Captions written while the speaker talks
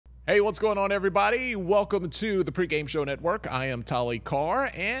Hey, what's going on, everybody? Welcome to the Pregame Show Network. I am Tolly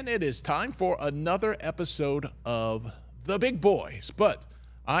Carr, and it is time for another episode of The Big Boys. But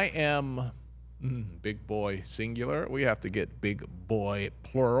I am Big Boy singular. We have to get Big Boy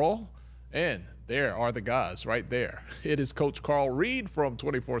plural. And there are the guys right there. It is Coach Carl Reed from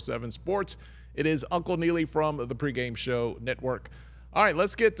 24/7 Sports. It is Uncle Neely from the Pregame Show Network. All right,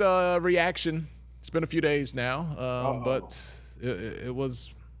 let's get reaction. It's been a few days now, but it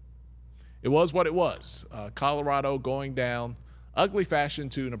was what it was. Colorado going down, ugly fashion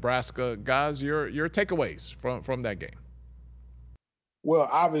to Nebraska. Guys, your takeaways from that game. Well,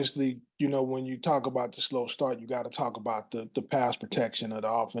 obviously, when you talk about the slow start, you got to talk about the pass protection of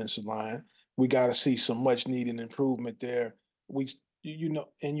the offensive line. We got to see some much needed improvement there.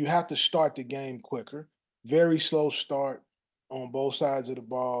 And you have to start the game quicker. Very slow start on both sides of the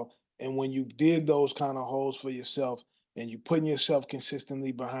ball. And when you dig those kind of holes for yourself and you putting yourself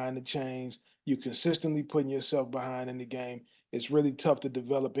consistently behind the chains, you consistently putting yourself behind in the game, it's really tough to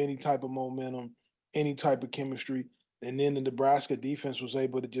develop any type of momentum, any type of chemistry. And then the Nebraska defense was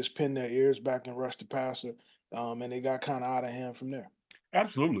able to just pin their ears back and rush the passer, and they got kind of out of hand from there.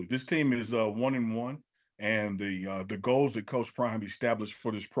 Absolutely. This team is 1-1, and the goals that Coach Prime established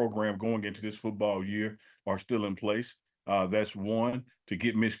for this program going into this football year are still in place. That's one, to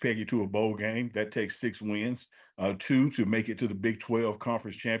get Miss Peggy to a bowl game. That takes 6 wins. Two, to make it to the Big 12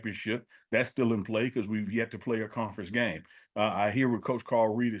 Conference Championship. That's still in play because we've yet to play a conference game. I hear what Coach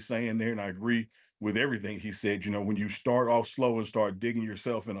Carl Reed is saying there, and I agree with everything he said. When you start off slow and start digging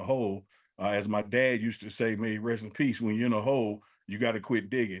yourself in a hole, as my dad used to say, may he rest in peace, when you're in a hole, you got to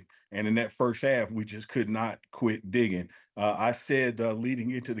quit digging. And in that first half, we just could not quit digging. I said leading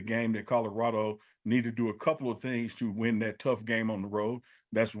into the game that Colorado needed to do a couple of things to win that tough game on the road.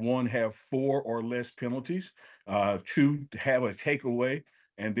 That's one, have 4 or less penalties. Two, have a takeaway.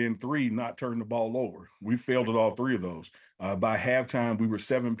 And then 3, not turn the ball over. We failed at all 3 of those. By halftime, we were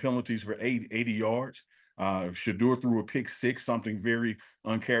 7 penalties for 80 yards. Shador threw a pick 6, something very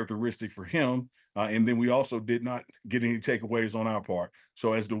uncharacteristic for him. And then we also did not get any takeaways on our part.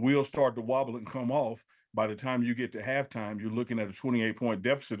 So as the wheels start to wobble and come off, by the time you get to halftime, you're looking at a 28-point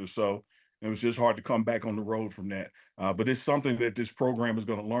deficit or so. It was just hard to come back on the road from that. But it's something that this program is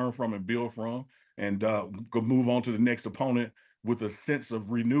going to learn from and build from, and go move on to the next opponent with a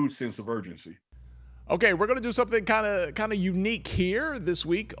renewed sense of urgency. Okay, we're gonna do something kind of unique here this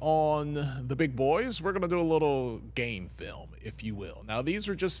week on the Big Boys. We're gonna do a little game film, if you will. Now, these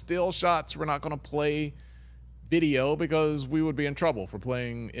are just still shots. We're not gonna play video because we would be in trouble for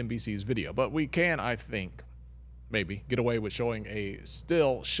playing NBC's video. But we can, I think, maybe get away with showing a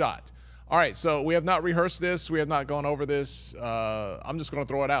still shot. All right, so we have not rehearsed this. We have not gone over this. I'm just going to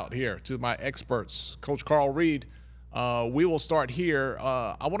throw it out here to my experts, Coach Carl Reed. We will start here.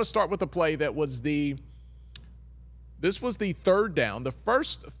 I want to start with a play that was this was the third down, the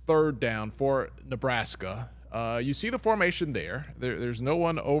first third down for Nebraska. You see the formation there. There's no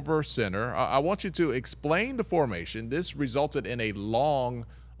one over center. I want you to explain the formation. This resulted in a long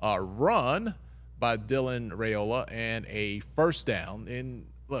run by Dylan Raiola and a first down. And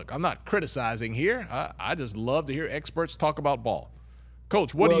look, I'm not criticizing here. I just love to hear experts talk about ball.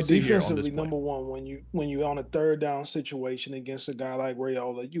 Coach, what do you see here on this play? Number one, when you on a third down situation against a guy like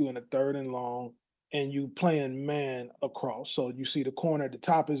Raiola, you in a third and long, and you playing man across. So you see the corner at the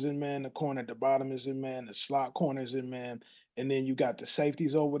top is in man, the corner at the bottom is in man, the slot corner is in man, and then you got the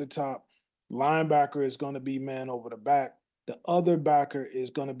safeties over the top. Linebacker is going to be man over the back. The other backer is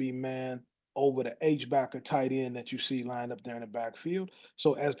going to be man over the H-backer tight end that you see lined up there in the backfield.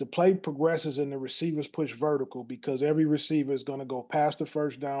 So as the play progresses and the receivers push vertical, because every receiver is going to go past the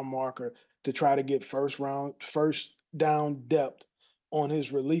first down marker to try to get first down depth on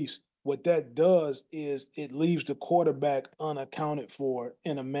his release, what that does is it leaves the quarterback unaccounted for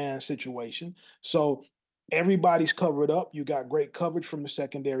in a man situation. So everybody's covered up. You got great coverage from the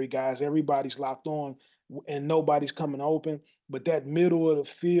secondary guys. Everybody's locked on and nobody's coming open. But that middle of the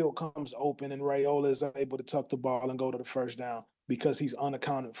field comes open and Raiola is able to tuck the ball and go to the first down because he's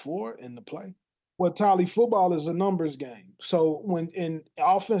unaccounted for in the play. Well, Tally, football is a numbers game. So when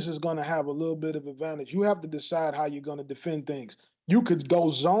offense is going to have a little bit of advantage, you have to decide how you're going to defend things. You could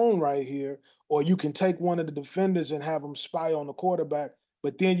go zone right here, or you can take one of the defenders and have them spy on the quarterback.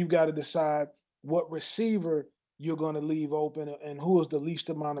 But then you got to decide what receiver you're going to leave open and who is the least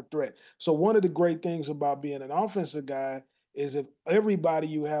amount of threat. So one of the great things about being an offensive guy is if everybody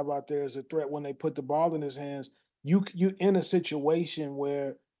you have out there is a threat when they put the ball in his hands, you in a situation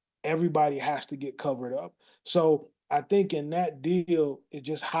where everybody has to get covered up. So I think in that deal, it's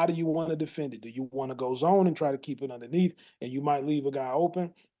just how do you want to defend it? Do you want to go zone and try to keep it underneath, and you might leave a guy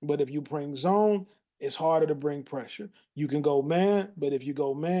open? But if you bring zone, it's harder to bring pressure. You can go man, but if you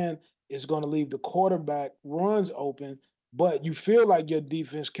go man, it's going to leave the quarterback runs open. But you feel like your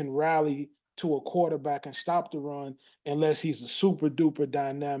defense can rally to a quarterback and stop the run unless he's a super duper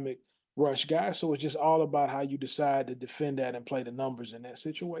dynamic rush guy. So it's just all about how you decide to defend that and play the numbers in that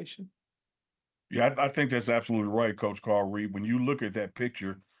situation. Yeah, I think that's absolutely right, Coach Carl Reed. When you look at that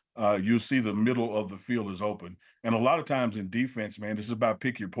picture, you'll see the middle of the field is open. And a lot of times in defense, man, this is about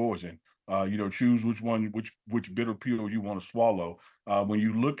pick your poison. Choose which one, which bitter pill you want to swallow. When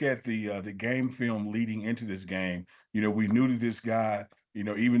you look at the game film leading into this game, we knew that this guy,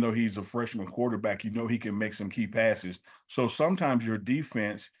 even though he's a freshman quarterback, he can make some key passes. So sometimes your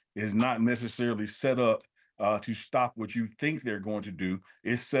defense is not necessarily set up to stop what you think they're going to do.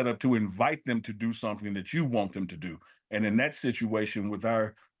 It's set up to invite them to do something that you want them to do. And in that situation with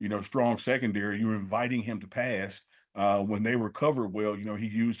our, strong secondary, you're inviting him to pass. When they were covered well, he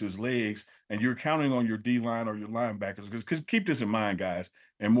used his legs, and you're counting on your D line or your linebackers. Because keep this in mind, guys,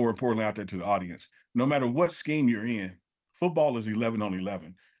 and more importantly, out there to the audience, no matter what scheme you're in, football is 11 on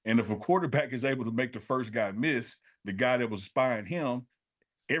 11. And if a quarterback is able to make the first guy miss, the guy that was spying him,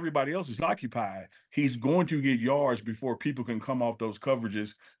 everybody else is occupied. He's going to get yards before people can come off those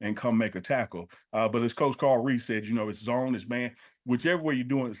coverages and come make a tackle. But as Coach Carl Reed said, it's zone, it's man, whichever way you're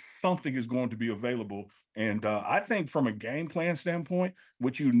doing, something is going to be available. And I think from a game plan standpoint,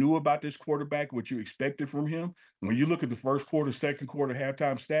 what you knew about this quarterback, what you expected from him, when you look at the first quarter, second quarter,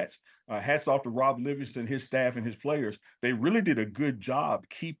 halftime stats, hats off to Rob Livingston, his staff, and his players. They really did a good job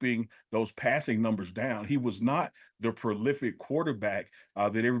keeping those passing numbers down. He was not the prolific quarterback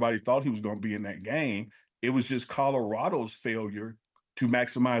that everybody thought he was going to be in that game. It was just Colorado's failure to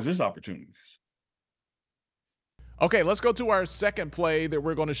maximize his opportunities. Okay, let's go to our second play that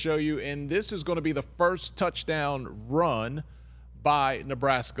we're going to show you, and this is going to be the first touchdown run by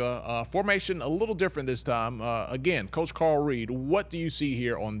Nebraska. Formation a little different this time. Again, Coach Carl Reed, what do you see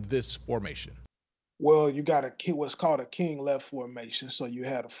here on this formation? Well, you got what's called a king left formation. So you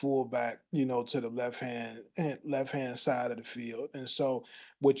had a fullback, to the left hand side of the field, and so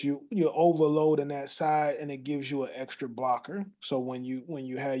what you overload in that side, and it gives you an extra blocker. So when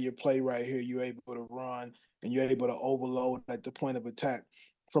you have your play right here, you're able to run and you're able to overload at the point of attack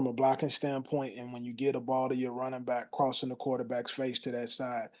from a blocking standpoint. And when you get a ball to your running back, crossing the quarterback's face to that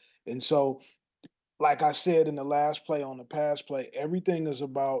side, and so like I said in the last play on the pass play, everything is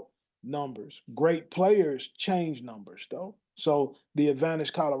about numbers. Great players change numbers, though. So the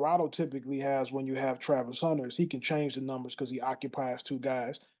advantage Colorado typically has when you have Travis Hunter is he can change the numbers because he occupies two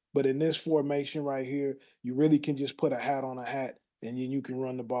guys. But in this formation right here, you really can just put a hat on a hat and then you can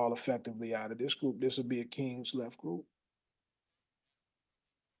run the ball effectively out of this group. This would be a King's left group.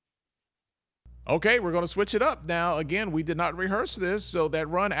 Okay, we're going to switch it up. Now, again, we did not rehearse this, so that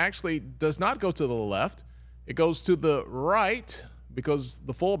run actually does not go to the left. It goes to the right because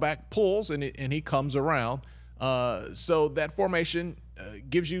the fullback pulls and he comes around. So that formation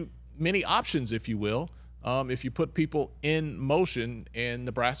gives you many options, if you will, if you put people in motion. And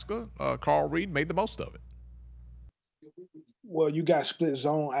Nebraska, Carl Reed made the most of it. Well, you got split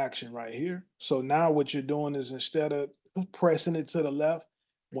zone action right here. So now what you're doing is instead of pressing it to the left,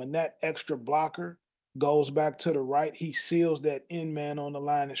 when that extra blocker goes back to the right, he seals that in man on the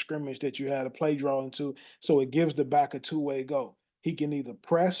line of scrimmage that you had a play draw into. So it gives the back a two-way go. He can either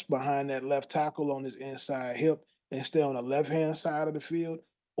press behind that left tackle on his inside hip and stay on the left-hand side of the field,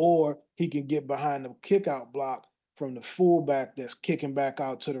 or he can get behind the kickout block from the fullback that's kicking back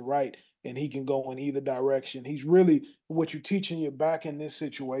out to the right, and he can go in either direction. He's really what you're teaching your back in this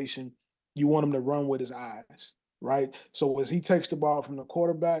situation. You want him to run with his eyes, right? So as he takes the ball from the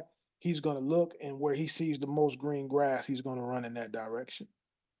quarterback, he's going to look, and where he sees the most green grass, he's going to run in that direction.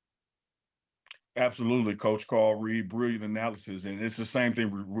 Absolutely, Coach Carl Reed, brilliant analysis. And it's the same thing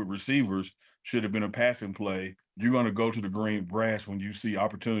with receivers. Should have been a passing play. You're going to go to the green grass when you see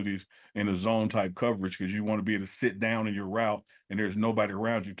opportunities in a zone type coverage because you want to be able to sit down in your route and there's nobody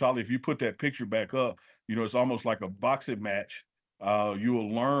around you. Tolly, if you put that picture back up, it's almost like a boxing match. You will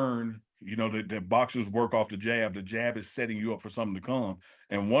learn, that boxers work off the jab. The jab is setting you up for something to come.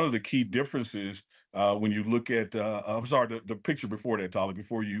 And one of the key differences when you look at, I'm sorry, the picture before that, Tolly,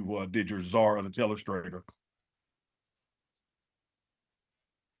 before you did your czar of the telestrator.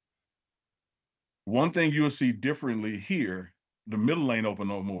 One thing you'll see differently here, the middle ain't open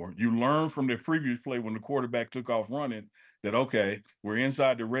no more. You learn from the previous play when the quarterback took off running that, okay, we're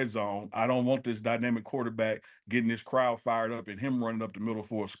inside the red zone. I don't want this dynamic quarterback getting this crowd fired up and him running up the middle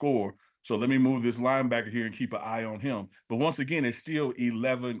for a score. So let me move this linebacker here and keep an eye on him. But once again, it's still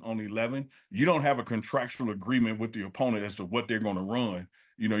 11 on 11. You don't have a contractual agreement with the opponent as to what they're going to run.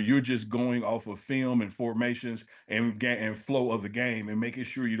 You're just going off of film and formations and flow of the game and making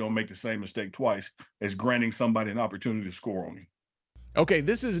sure you don't make the same mistake twice as granting somebody an opportunity to score on you. Okay,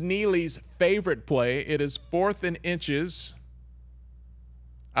 this is Neely's favorite play. It is 4th and inches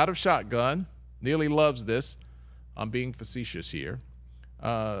out of shotgun. Neely loves this. I'm being facetious here.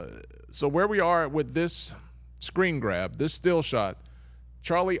 So where we are with this screen grab, this still shot,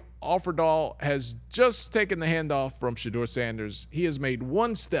 Charlie Offerdahl has just taken the handoff from Shedeur Sanders. He has made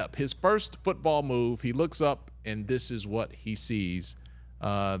one step, his first football move. He looks up, and this is what he sees.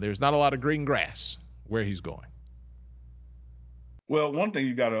 There's not a lot of green grass where he's going. Well, one thing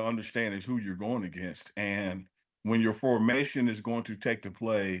you got to understand is who you're going against. And when your formation is going to take the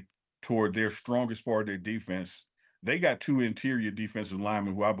play toward their strongest part of their defense, they got 2 interior defensive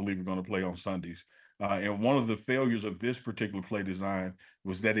linemen who I believe are going to play on Sundays. And one of the failures of this particular play design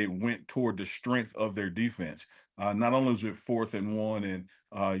was that it went toward the strength of their defense. Not only was it 4th and 1,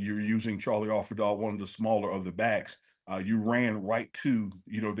 and you're using Charlie Offerdahl, one of the smaller of the backs, you ran right to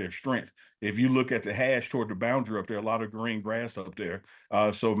their strength. If you look at the hash toward the boundary up there, a lot of green grass up there.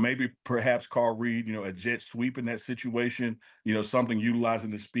 So maybe perhaps Carl Reed, a jet sweep in that situation, something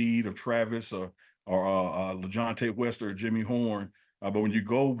utilizing the speed of Travis or LaJohntay West or Jimmy Horn. But when you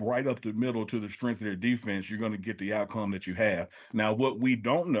go right up the middle to the strength of their defense, you're going to get the outcome that you have. Now, what we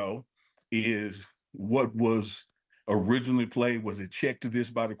don't know is what was originally played. Was it checked to this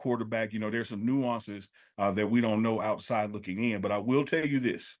by the quarterback? There's some nuances that we don't know outside looking in. But I will tell you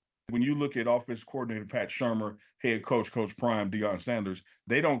this. When you look at offense coordinator Pat Shurmur, head coach, Coach Prime, Deion Sanders,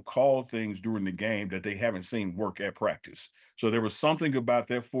 they don't call things during the game that they haven't seen work at practice. So there was something about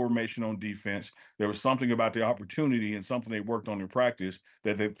their formation on defense. There was something about the opportunity and something they worked on in practice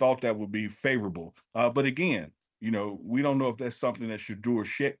that they thought that would be favorable. But again, we don't know if that's something that Shedeur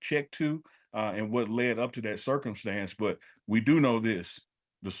check to and what led up to that circumstance. But we do know this.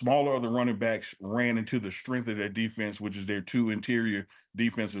 The smaller of the running backs ran into the strength of their defense, which is their 2 interior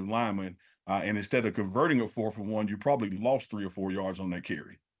defensive linemen. And instead of converting a 4th and 1, you probably lost 3 or 4 yards on that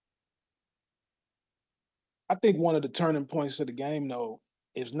carry. I think one of the turning points of the game, though,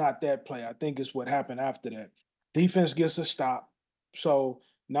 is not that play. I think it's what happened after that. Defense gets a stop. So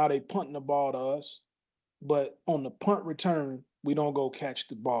now they punting the ball to us. But on the punt return, we don't go catch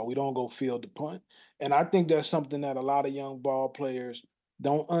the ball. We don't go field the punt. And I think that's something that a lot of young ball players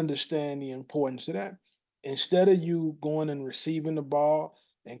don't understand the importance of that. Instead of you going and receiving the ball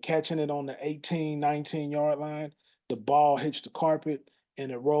and catching it on the 18, 19-yard line, the ball hits the carpet and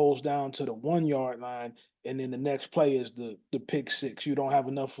it rolls down to the 1-yard line. And then the next play is the pick six. You don't have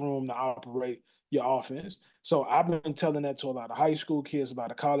enough room to operate your offense. So I've been telling that to a lot of high school kids, a lot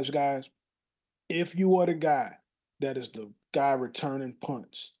of college guys. If you are the guy that is the guy returning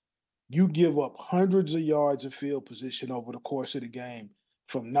punts, you give up hundreds of yards of field position over the course of the game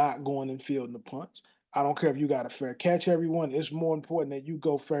from not going and fielding the punts. I don't care if you got a fair catch, everyone. It's more important that you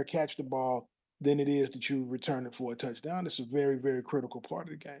go fair catch the ball than it is that you return it for a touchdown. It's a very, very critical part of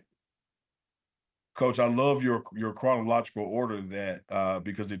the game. Coach, I love your chronological order that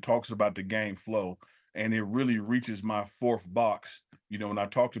because it talks about the game flow and it really reaches my 4th box. When I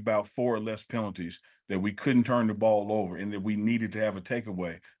talked about 4 or less penalties, that we couldn't turn the ball over and that we needed to have a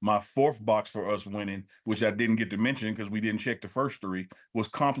takeaway. My 4th box for us winning, which I didn't get to mention because we didn't check the first 3, was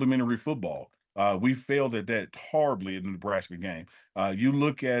complimentary football. We failed at that horribly in the Nebraska game. You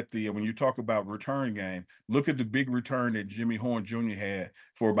look at when you talk about return game, look at the big return that Jimmy Horn Jr. had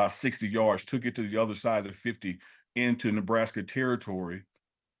for about 60 yards, took it to the other side of 50 into Nebraska territory.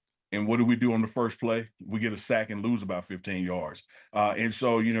 And what do we do on the first play? We get a sack and lose about 15 yards. And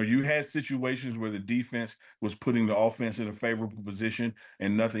so, you had situations where the defense was putting the offense in a favorable position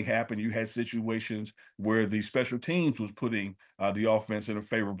and nothing happened. You had situations where the special teams was putting the offense in a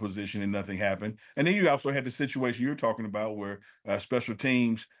favorable position and nothing happened. And then you also had the situation you're talking about where special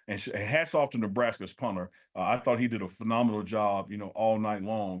teams, and hats off to Nebraska's punter. I thought he did a phenomenal job, all night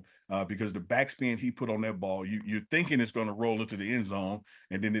long because the backspin he put on that ball, you're thinking it's going to roll into the end zone,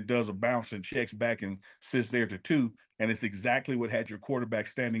 and then it does a bounce and checks back and sits there to 2. And it's exactly what had your quarterback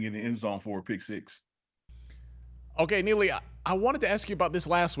standing in the end zone for a pick 6. Okay, Neely, I wanted to ask you about this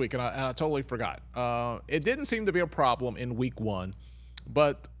last week, and I totally forgot. It didn't seem to be a problem in week 1,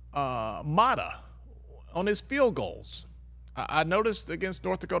 but Mata, on his field goals, I noticed against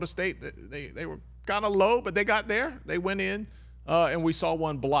North Dakota State that they were kind of low, but they got there. They went in, and we saw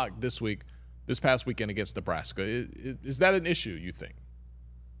one blocked this past weekend against Nebraska. Is that an issue, you think?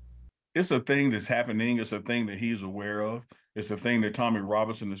 It's a thing that's happening. It's a thing that he's aware of. It's a thing that Tommy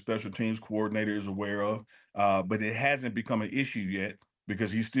Robinson, the special teams coordinator, is aware of. But it hasn't become an issue yet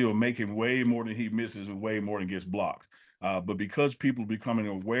because he's still making way more than he misses and way more than gets blocked. But because people are becoming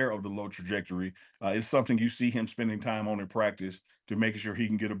aware of the low trajectory, it's something you see him spending time on in practice to making sure he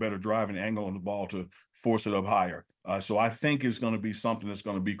can get a better driving angle on the ball to force it up higher. So I think it's going to be something that's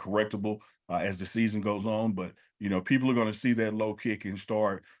going to be correctable as the season goes on. But people are going to see that low kick and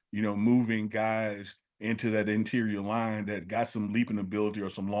start moving guys into that interior line that got some leaping ability or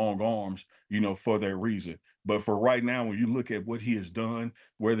some long arms, for that reason. But for right now, when you look at what he has done,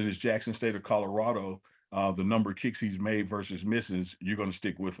 whether it's Jackson State or Colorado, the number of kicks he's made versus misses, you're going to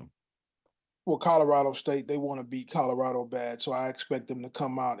stick with him. Well, Colorado State, they want to beat Colorado bad, so I expect them to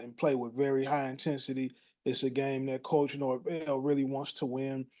come out and play with very high intensity. It's a game that Coach Norvell really wants to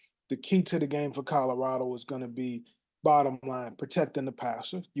win. The key to the game for Colorado is going to be bottom line protecting the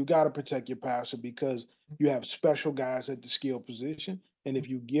passer. You got to protect your passer because you have special guys at the skill position, and if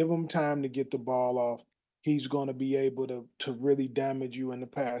you give him time to get the ball off, he's going to be able to really damage you in the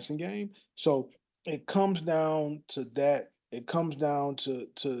passing game. So it comes down to that. It comes down to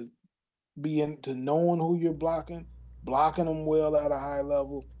being to knowing who you're blocking them well at a high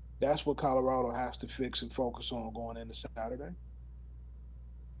level. That's what Colorado has to fix and focus on going into Saturday.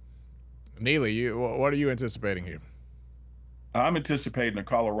 Neely, what are you anticipating here? I'm anticipating a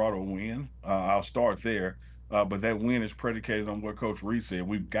Colorado win. I'll start there. But that win is predicated on what Coach Reed said.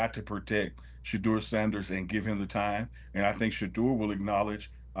 We've got to protect Shedeur Sanders and give him the time. And I think Shedeur will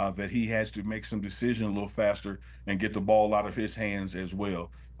acknowledge that he has to make some decision a little faster and get the ball out of his hands as well.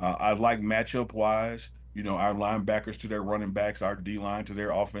 I like matchup wise, our linebackers to their running backs, our D line to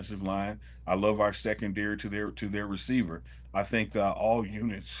their offensive line. I love our secondary to their receiver. I think all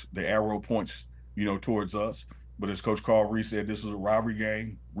units, the arrow points, towards us. But as Coach Carl Reese said, this is a rivalry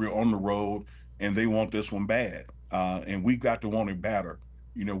game. We're on the road, and they want this one bad. And we've got to want it better.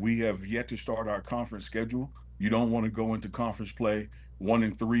 We have yet to start our conference schedule. You don't want to go into conference play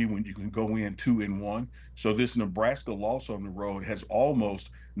 1-3 when you can go in 2-1. So this Nebraska loss on the road has almost,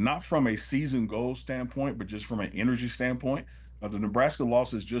 not from a season goal standpoint, but just from an energy standpoint, the Nebraska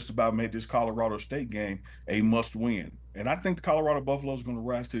loss has just about made this Colorado State game a must win. And I think the Colorado Buffaloes is going to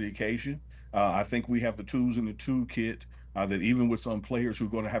rise to the occasion. I think we have the tools in the toolkit that even with some players who are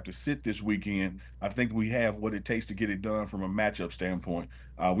going to have to sit this weekend, I think we have what it takes to get it done from a matchup standpoint.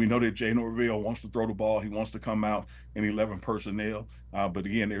 We know that Jay Norvell wants to throw the ball. He wants to come out in 11 personnel. But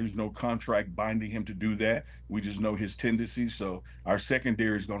again, there's no contract binding him to do that. We just know his tendencies. So our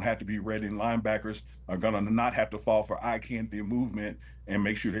secondary is going to have to be ready, and linebackers are going to not have to fall for eye candy movement and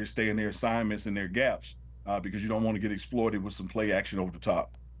make sure they stay in their assignments and their gaps because you don't want to get exploited with some play action over the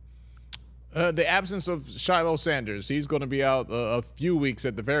top. The absence of Shiloh Sanders, he's going to be out a few weeks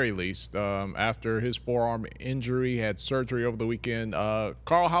at the very least after his forearm injury. He had surgery over the weekend.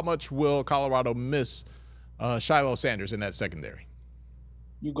 Carl, how much will Colorado miss Shiloh Sanders in that secondary?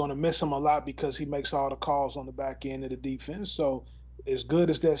 You're going to miss him a lot because he makes all the calls on the back end of the defense. So, as good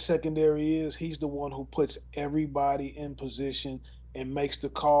as that secondary is, he's the one who puts everybody in position and makes the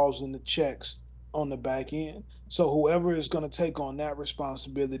calls and the checks on the back end. So, whoever is going to take on that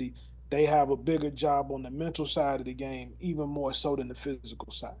responsibility, they have a bigger job on the mental side of the game, even more so than the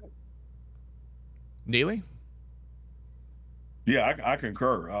physical side. Neely? Yeah, I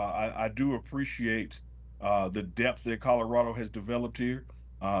concur. I do appreciate the depth that Colorado has developed here.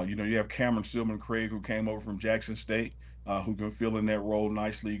 You have Cameron Stillman Craig, who came over from Jackson State, who can fill in that role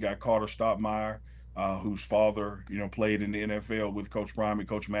nicely. You got Carter Stoppmeyer, whose father, played in the NFL with Coach Prime and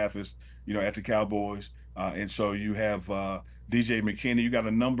Coach Mathis, at the Cowboys. And so you have DJ McKinney. You got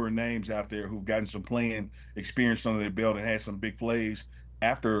a number of names out there who've gotten some playing experience under their belt and had some big plays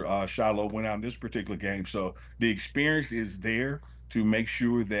after Shiloh went out in this particular game. So the experience is there to make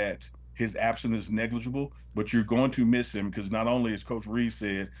sure that his absence is negligible, but you're going to miss him because not only, as Coach Reed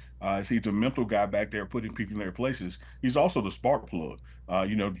said, is he the mental guy back there putting people in their places, he's also the spark plug.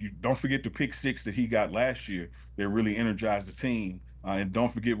 You don't forget the pick six that he got last year that really energized the team. And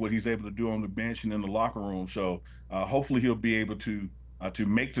don't forget what he's able to do on the bench and in the locker room. So hopefully he'll be able to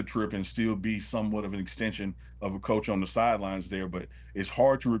make the trip and still be somewhat of an extension of a coach on the sidelines there. But it's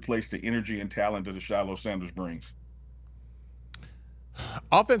hard to replace the energy and talent that a Shiloh Sanders brings.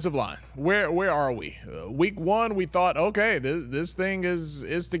 Offensive line, where are we? Week one, we thought, okay, this thing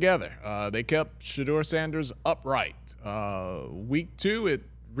is together. They kept Shedeur Sanders upright. Week two, it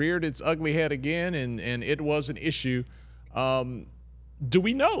reared its ugly head again, and it was an issue. Do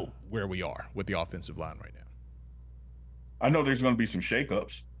we know where we are with the offensive line right now? I know there's going to be some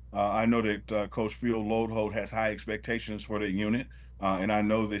shakeups. I know that Coach Phil Lodeholt has high expectations for that unit. And I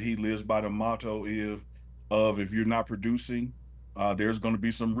know that he lives by the motto of if you're not producing, there's going to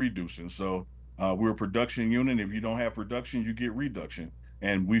be some reducing. So we're a production unit. If you don't have production, you get reduction.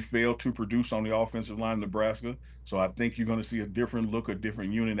 And we failed to produce on the offensive line in Nebraska. So I think you're going to see a different look, a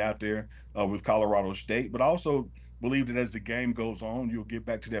different unit out there with Colorado State. But I also believe that as the game goes on, you'll get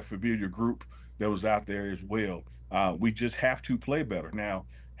back to that familiar group that was out there as well. We just have to play better. Now,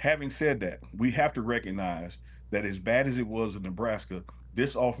 having said that, we have to recognize that as bad as it was in Nebraska,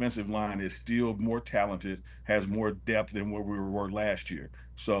 this offensive line is still more talented, has more depth than where we were last year.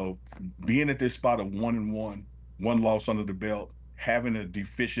 So being at this spot of 1-1, one loss under the belt, having a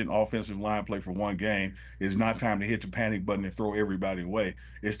deficient offensive line play for one game is not time to hit the panic button and throw everybody away.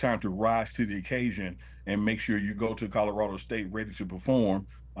 It's time to rise to the occasion and make sure you go to Colorado State ready to perform.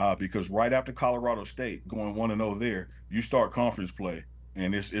 Because right after Colorado State going 1-0 there, you start conference play,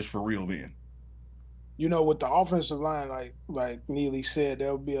 and it's for real then. With the offensive line, like Neely said,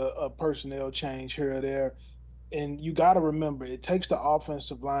 there'll be a personnel change here or there. And you got to remember, it takes the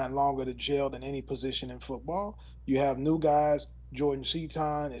offensive line longer to gel than any position in football. You have new guys. Jordan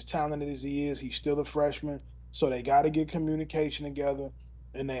Seaton, as talented as he is, he's still a freshman. So they got to get communication together,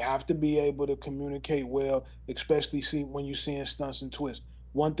 and they have to be able to communicate well, especially see when you're seeing stunts and twists.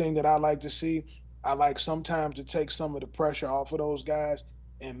 One thing that I like to see, I like sometimes to take some of the pressure off of those guys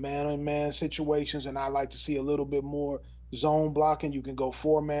in man-on-man situations, and I like to see a little bit more zone blocking. You can go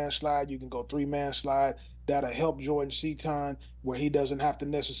four-man slide, you can go three-man slide. That'll help Jordan Seaton where he doesn't have to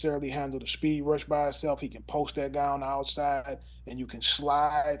necessarily handle the speed rush by himself. He can post that guy on the outside and you can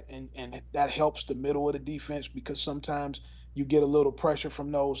slide, and that helps the middle of the defense because sometimes you get a little pressure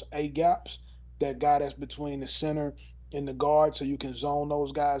from those A gaps, that guy that's between the center and the guard, so you can zone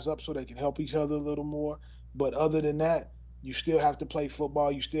those guys up so they can help each other a little more. But other than that, you still have to play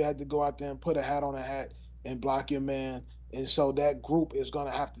football. You still have to go out there and put a hat on a hat and block your man. And so that group is going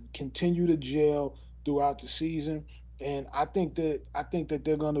to have to continue to gel throughout the season. And I think that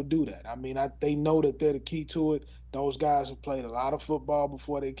they're going to do that. I mean, they know that they're the key to it. Those guys have played a lot of football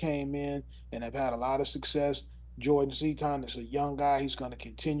before they came in and have had a lot of success. Jordan Zeton is a young guy. He's going to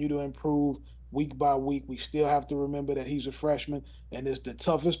continue to improve week by week. We still have to remember that he's a freshman, and it's the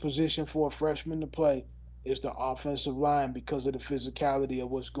toughest position for a freshman to play is the offensive line because of the physicality of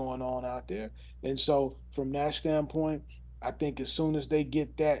what's going on out there. And so, from that standpoint, I think as soon as they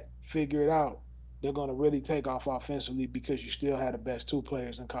get that figured out, they're going to really take off offensively because you still have the best two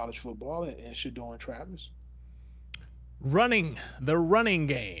players in college football and Shador and Travis. The running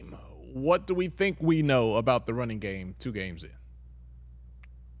game. What do we think we know about the running game 2 games in?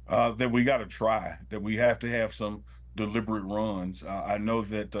 That we got to try, that we have to have some deliberate runs. I know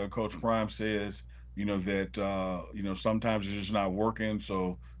that Coach Prime says, that, sometimes it's just not working.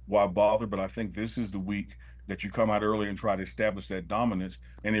 So why bother? But I think this is the week that you come out early and try to establish that dominance.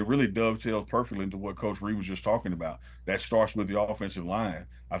 And it really dovetails perfectly into what Coach Reed was just talking about. That starts with the offensive line.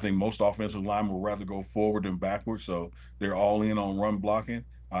 I think most offensive linemen will rather go forward than backwards. So they're all in on run blocking.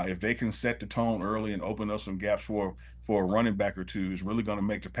 If they can set the tone early and open up some gaps for a running back or two, is really going to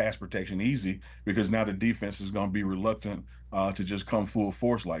make the pass protection easy because now the defense is going to be reluctant to just come full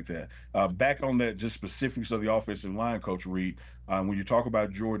force like that. Back on that, just specifics of the offensive line, Coach Reed, when you talk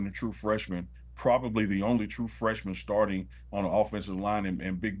about Jordan, the true freshman, probably the only true freshman starting on the offensive line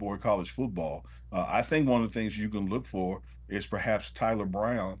in big boy college football. I think one of the things you can look for is perhaps Tyler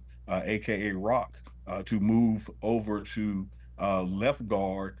Brown, aka Rock, to move over to left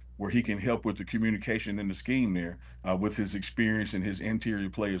guard where he can help with the communication and the scheme there with his experience and his interior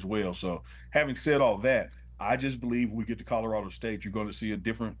play as well. So, having said all that, I just believe we get to Colorado State, you're going to see a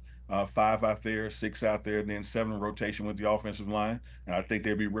different five out there, six out there, and then seven in rotation with the offensive line. And I think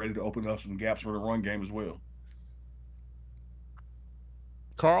they'll be ready to open up some gaps for the run game as well.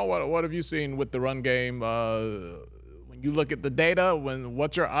 Carl, what have you seen with the run game? When you look at the data,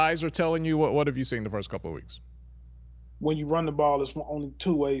 what your eyes are telling you, what have you seen the first couple of weeks? When you run the ball, there's only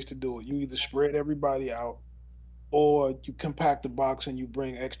two ways to do it. You either spread everybody out or you compact the box and you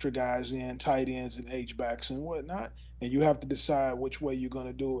bring extra guys in, tight ends and H backs and whatnot. And you have to decide which way you're going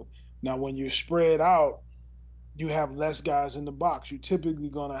to do it. Now, when you're spread out, you have less guys in the box. You're typically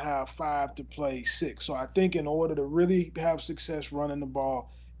going to have five to play six. So I think in order to really have success running the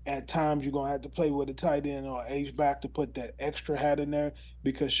ball, at times you're going to have to play with a tight end or H back to put that extra hat in there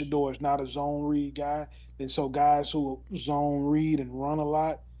because Shador is not a zone read guy. And so guys who zone read and run a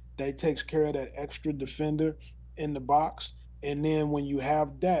lot, they takes care of that extra defender in the box. And then when you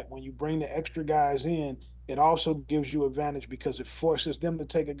have that, when you bring the extra guys in, it also gives you advantage because it forces them to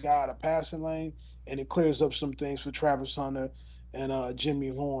take a guy out of passing lane and it clears up some things for Travis Hunter and Jimmy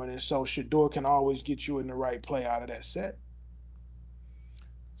Horn. And so Shador can always get you in the right play out of that set.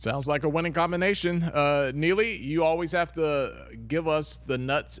 Sounds like a winning combination. Neely, you always have to give us the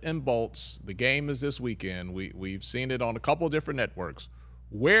nuts and bolts. The game is this weekend. We've seen it on a couple of different networks.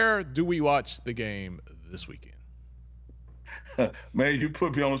 Where do we watch the game this weekend? Man, you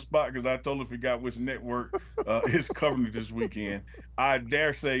put me on the spot because I totally forgot which network is covering it this weekend. I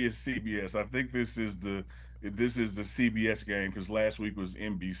dare say it's CBS. I think this is the CBS game because last week was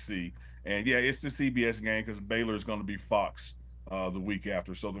NBC, and yeah, it's the CBS game because Baylor is going to be Fox the week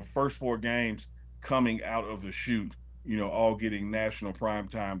after. So the first four games coming out of the chute, all getting national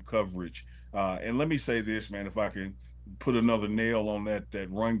primetime coverage. And let me say this, man, if I can put another nail on that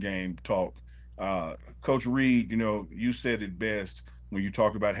run game talk. Uh, Coach Reed, you said it best when you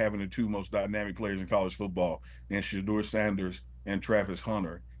talked about having the two most dynamic players in college football, and Shedeur Sanders and Travis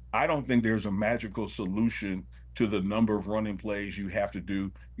Hunter. I don't think there's a magical solution to the number of running plays you have to do,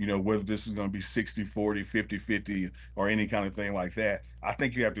 whether this is going to be 60-40, 50-50, or any kind of thing like that. I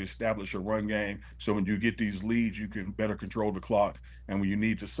think you have to establish a run game so when you get these leads, you can better control the clock. And when you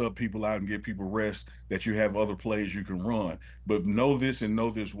need to sub people out and get people rest, that you have other plays you can run. But know this and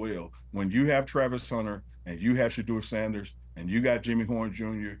know this well. When you have Travis Hunter and you have Shedeur Sanders and you got Jimmy Horn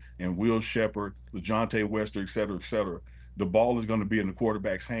Jr. and Will Shepherd, LeJontay Wester, et cetera, the ball is going to be in the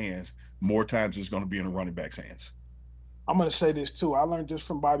quarterback's hands. More times it's going to be in the running back's hands. I'm going to say this too. I learned this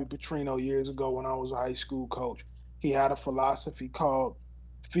from Bobby Petrino years ago when I was a high school coach. He had a philosophy called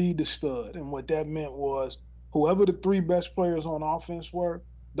feed the stud. And what that meant was whoever the three best players on offense were,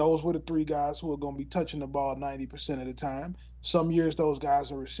 those were the three guys who are going to be touching the ball 90% of the time. Some years, those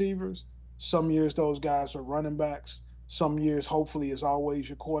guys are receivers. Some years, those guys are running backs. Some years, hopefully, as always,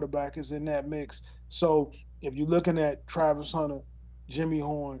 your quarterback is in that mix. So if you're looking at Travis Hunter, Jimmy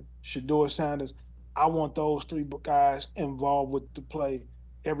Horn, Shedeur Sanders, I want those three guys involved with the play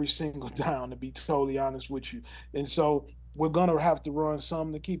every single down, to be totally honest with you. And so we're going to have to run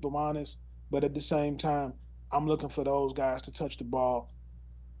some to keep them honest. But at the same time, I'm looking for those guys to touch the ball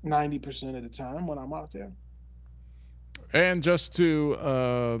 90% of the time when I'm out there. And just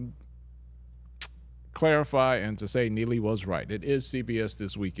to clarify and to say Neely was right, it is CBS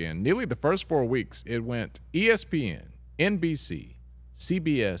this weekend. Neely, the first 4 weeks, it went ESPN, NBC,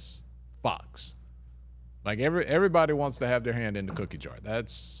 CBS, Fox. Like everybody wants to have their hand in the cookie jar. That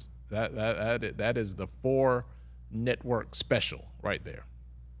is the 4 network special right there.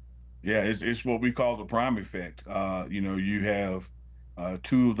 Yeah, it's what we call the prime effect. You have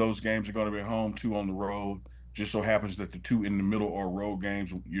 2 of those games are going to be at home, 2 on the road. Just so happens that the 2 in the middle are road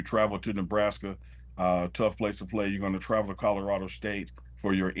games. You travel to Nebraska, tough place to play. You're going to travel to Colorado State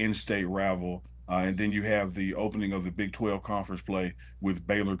for your in-state rival. And then you have the opening of the Big 12 conference play with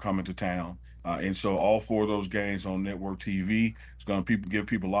Baylor coming to town. And so all 4 of those games on network TV, it's going to give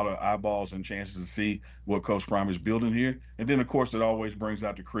people a lot of eyeballs and chances to see what Coach Prime is building here. And then, of course, it always brings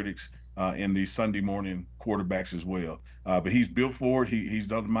out the critics in the Sunday morning quarterbacks as well. But he's built for it. He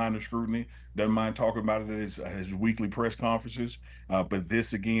doesn't mind the scrutiny, doesn't mind talking about it at his weekly press conferences. But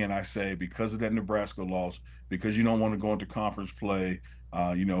this, again, I say, because of that Nebraska loss, because you don't want to go into conference play,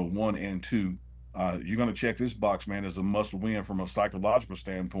 1 and 2, you're going to check this box, man, as a must win from a psychological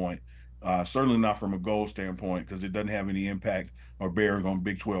standpoint. Certainly not from a goal standpoint because it doesn't have any impact or bearing on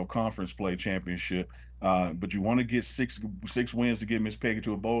Big 12 conference play championship. But you want to get six wins to get Miss Peggy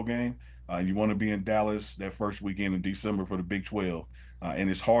to a bowl game. You want to be in Dallas that first weekend in December for the Big 12. And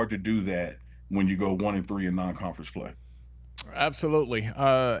it's hard to do that when you go 1 and 3 in non-conference play. Absolutely.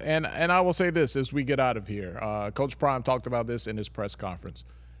 And I will say this as we get out of here. Coach Prime talked about this in his press conference.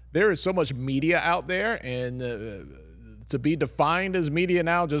 There is so much media out there, and to be defined as media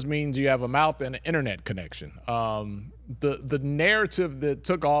now just means you have a mouth and an internet connection. The narrative that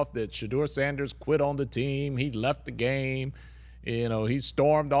took off that Shedeur Sanders quit on the team, he left the game, he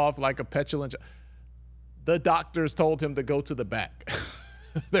stormed off like a petulant. The doctors told him to go to the back.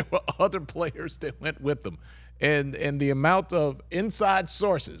 There were other players that went with them. And the amount of inside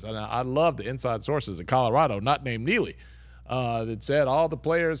sources, and I love the inside sources in Colorado, not named Neely, that said all the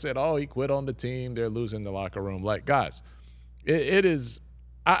players said, oh, he quit on the team, they're losing the locker room. Like, guys, it is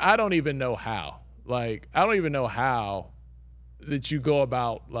 – I don't even know how. Like, I don't even know how that you go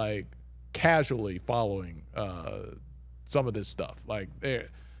about, like, casually following some of this stuff. Like,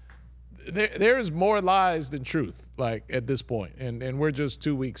 there is more lies than truth, like, at this point, and we're just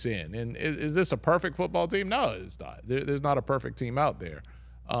 2 weeks in. And is this a perfect football team? No, it's not. There's not a perfect team out there.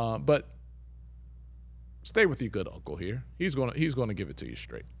 But stay with your good uncle here. He's gonna give it to you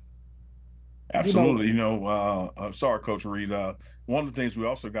straight. Absolutely. Sorry, Coach Reed. One of the things we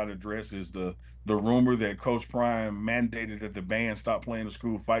also got to address is the rumor that Coach Prime mandated that the band stop playing the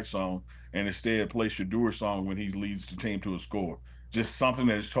school fight song and instead play Shedeur's song when he leads the team to a score. just something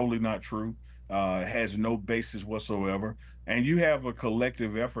that is totally not true, has no basis whatsoever. And you have a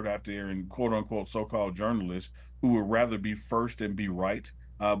collective effort out there in quote unquote so-called journalists who would rather be first and be right.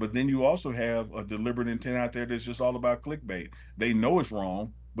 But then you also have a deliberate intent out there that's just all about clickbait. They know it's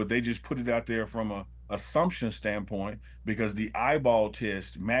wrong, but they just put it out there from a assumption standpoint because the eyeball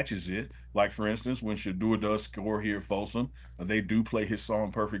test matches it. Like for instance, when Shadur does score here at Folsom, they do play his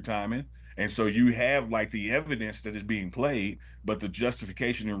song "Perfect Timing." And so you have like the evidence that is being played, but the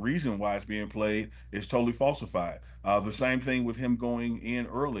justification and reason why it's being played is totally falsified. The same thing with him going in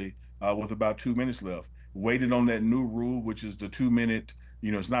early with about 2 minutes left. Waited on that new rule, which is the 2 minute.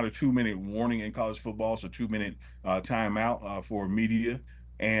 It's not a 2 minute warning in college football; it's a 2 minute timeout for media.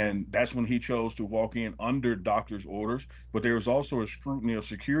 And that's when he chose to walk in under doctor's orders. But there was also a scrutiny of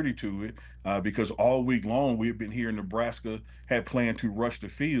security to it because all week long we've been here in Nebraska, had planned to rush the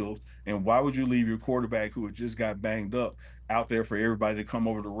field. And why would you leave your quarterback who had just got banged up out there for everybody to come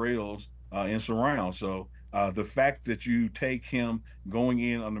over the rails and surround? So the fact that you take him going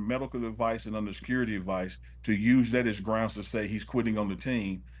in under medical advice and under security advice to use that as grounds to say he's quitting on the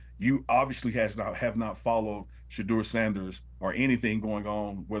team, you obviously have not followed Shadur Sanders or anything going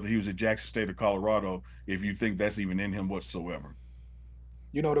on, whether he was at Jackson State or Colorado, if you think that's even in him whatsoever.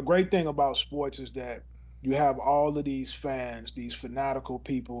 The great thing about sports is that you have all of these fans, these fanatical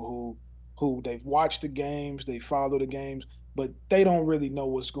people who they've watched the games, they follow the games, but they don't really know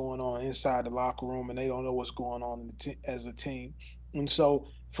what's going on inside the locker room, and they don't know what's going on as a team. And so,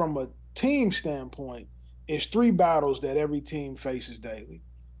 from a team standpoint, it's three battles that every team faces daily.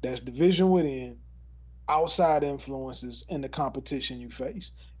 That's division within, outside influences, and the competition you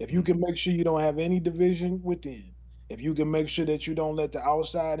face. If you can make sure you don't have any division within, if you can make sure that you don't let the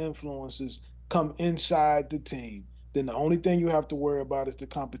outside influences come inside the team, then the only thing you have to worry about is the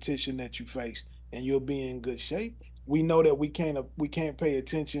competition that you face, and you'll be in good shape. We know that we can't pay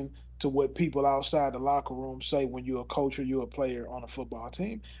attention to what people outside the locker room say when you're a coach or you're a player on a football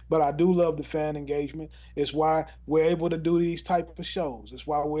team. But I do love the fan engagement. It's why we're able to do these type of shows. It's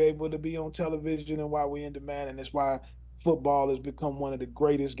why we're able to be on television and why we're in demand. And it's why football has become one of the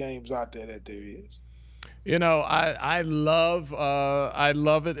greatest games out there that there is. I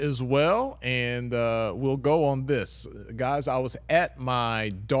love it as well, and we'll go on this, guys. I was at my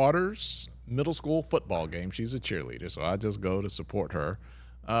daughter's middle school football game. She's a cheerleader, so I just go to support her.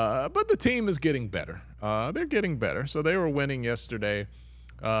 But the team is getting better. They're getting better. So they were winning yesterday.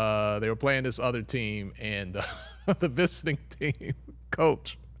 They were playing this other team, and the visiting team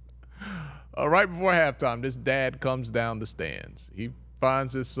coach. Right before halftime, this dad comes down the stands. He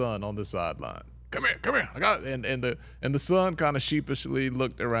finds his son on the sideline. Come here. I got it. And the son kind of sheepishly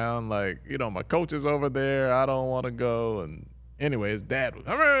looked around like, my coach is over there. I don't want to go. And anyway, his dad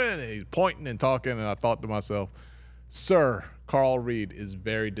was, he's pointing and talking, and I thought to myself, sir, Carl Reed is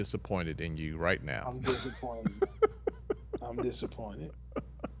very disappointed in you right now. I'm disappointed. I'm disappointed.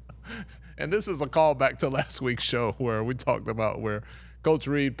 And this is a callback to last week's show where we talked about where Coach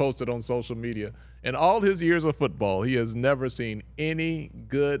Reed posted on social media, in all his years of football, he has never seen any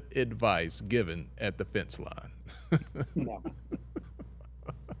good advice given at the fence line. No.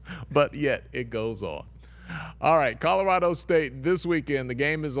 But yet it goes on. All right, Colorado State this weekend. The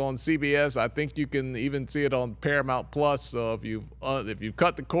game is on CBS. I think you can even see it on Paramount Plus. So if you've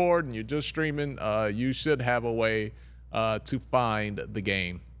cut the cord and you're just streaming, you should have a way to find the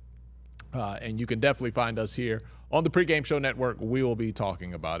game. And you can definitely find us here on the Pregame Show Network. We will be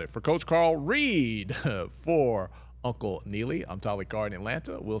talking about it. For Coach Carl Reed, for Uncle Neely, I'm Tolly Carr in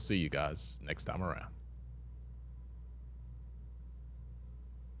Atlanta. We'll see you guys next time around.